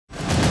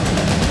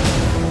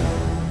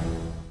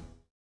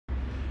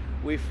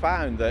we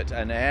found that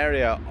an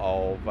area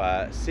of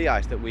sea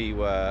ice that we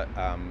were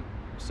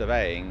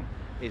surveying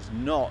is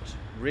not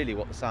really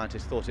what the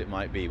scientists thought it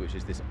might be, which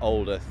is this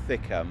older,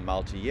 thicker,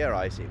 multi-year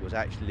ice. It was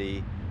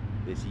actually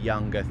this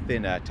younger,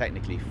 thinner,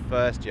 technically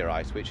first-year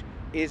ice, which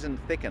isn't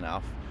thick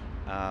enough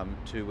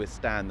to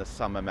withstand the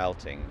summer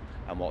melting.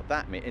 And what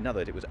that means, in other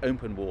words, it was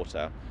open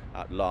water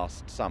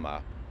last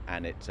summer,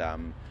 and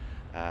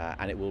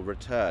it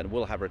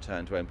will have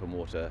returned to open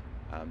water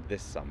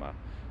this summer.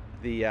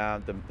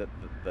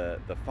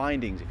 The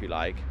findings, if you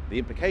like, the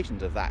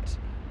implications of that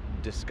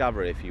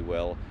discovery, if you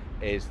will,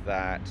 is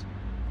that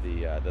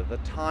the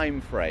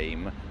time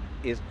frame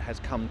has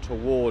come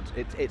towards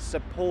it's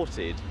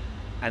supported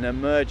an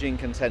emerging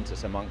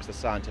consensus amongst the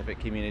scientific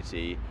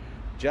community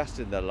just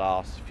in the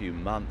last few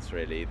months,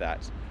 really,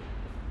 that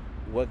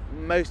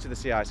most of the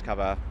sea ice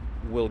cover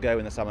will go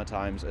in the summer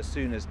times as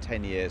soon as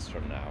 10 years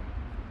from now.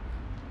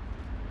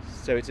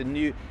 So it's a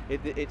new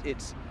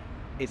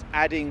it's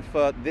adding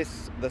for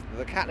this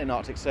the Catlin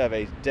Arctic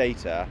Survey's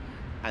data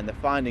and the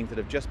findings that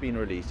have just been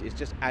released is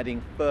just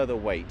adding further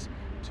weight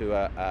to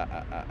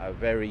a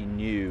very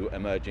new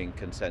emerging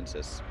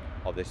consensus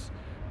of this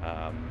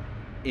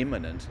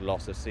imminent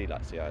loss of sea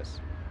ice.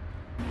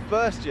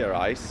 First year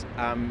ice,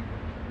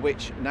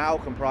 which now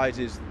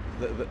comprises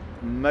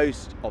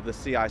most of the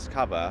sea ice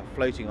cover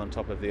floating on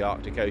top of the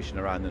Arctic Ocean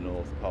around the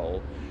North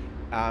Pole,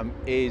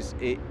 is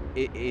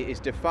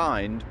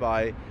defined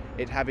by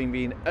it having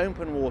been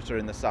open water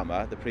in the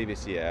summer the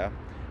previous year,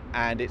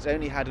 and it's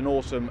only had an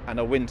autumn and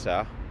a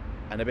winter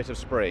and a bit of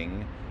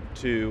spring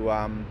to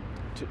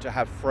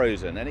have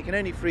frozen, and it can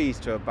only freeze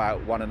to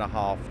about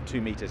 1.5 to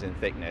 2 meters in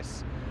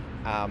thickness,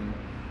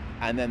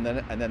 and then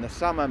the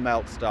summer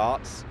melt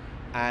starts,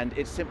 and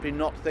it's simply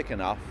not thick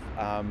enough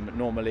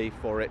normally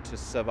for it to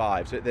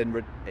survive. So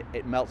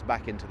it melts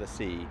back into the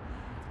sea,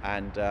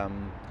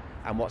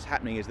 and what's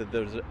happening is that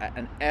there's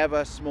an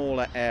ever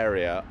smaller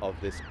area of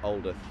this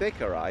older,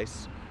 thicker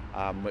ice,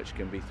 which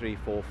can be 3,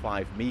 4,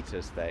 5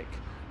 meters thick,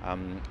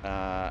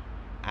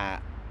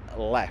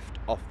 left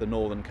off the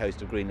northern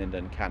coast of Greenland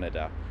and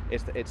Canada.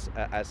 It's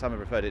as some have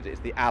referred to it,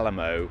 it's the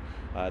Alamo,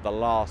 the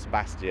last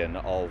bastion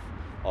of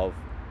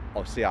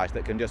sea ice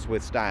that can just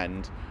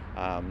withstand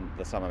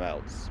the summer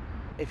melts.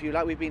 If you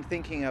like, we've been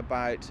thinking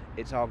about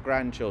it's our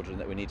grandchildren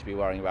that we need to be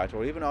worrying about,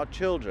 or even our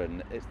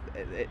children.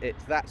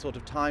 It's that sort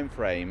of time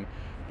frame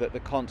that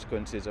the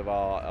consequences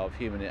of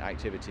human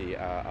activity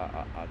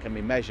can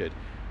be measured.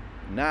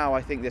 Now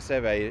I think this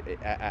survey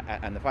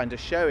and the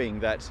findings are showing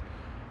that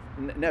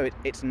no,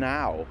 it's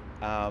now,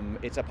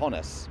 it's upon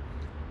us,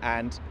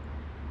 and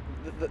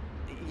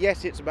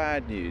yes, it's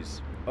bad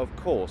news, of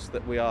course,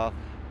 that we are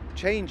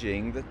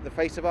changing the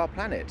face of our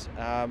planet.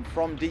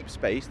 From deep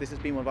space, this has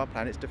been one of our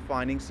planet's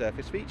defining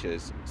surface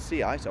features.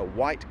 Sea ice, a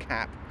white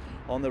cap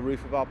on the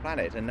roof of our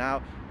planet, and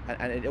now,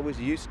 and it always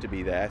used to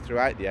be there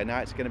throughout the year, now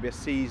it's going to be a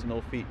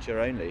seasonal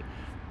feature only.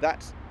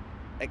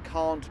 It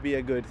can't be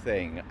a good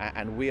thing,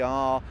 and we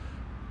are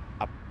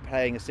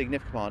playing a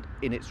significant part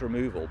in its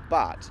removal,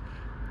 but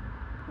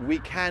we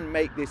can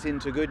make this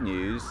into good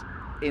news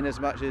in as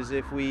much as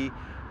if we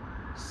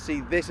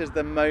see this as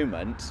the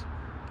moment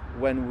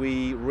when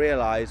we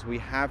realize we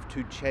have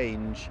to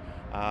change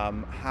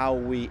how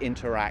we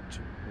interact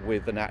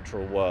with the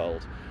natural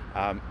world.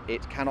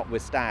 It cannot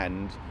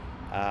withstand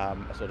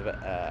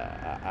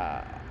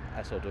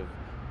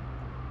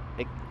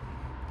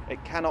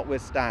it cannot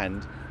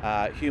withstand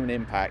human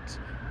impact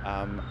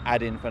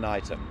ad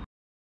infinitum.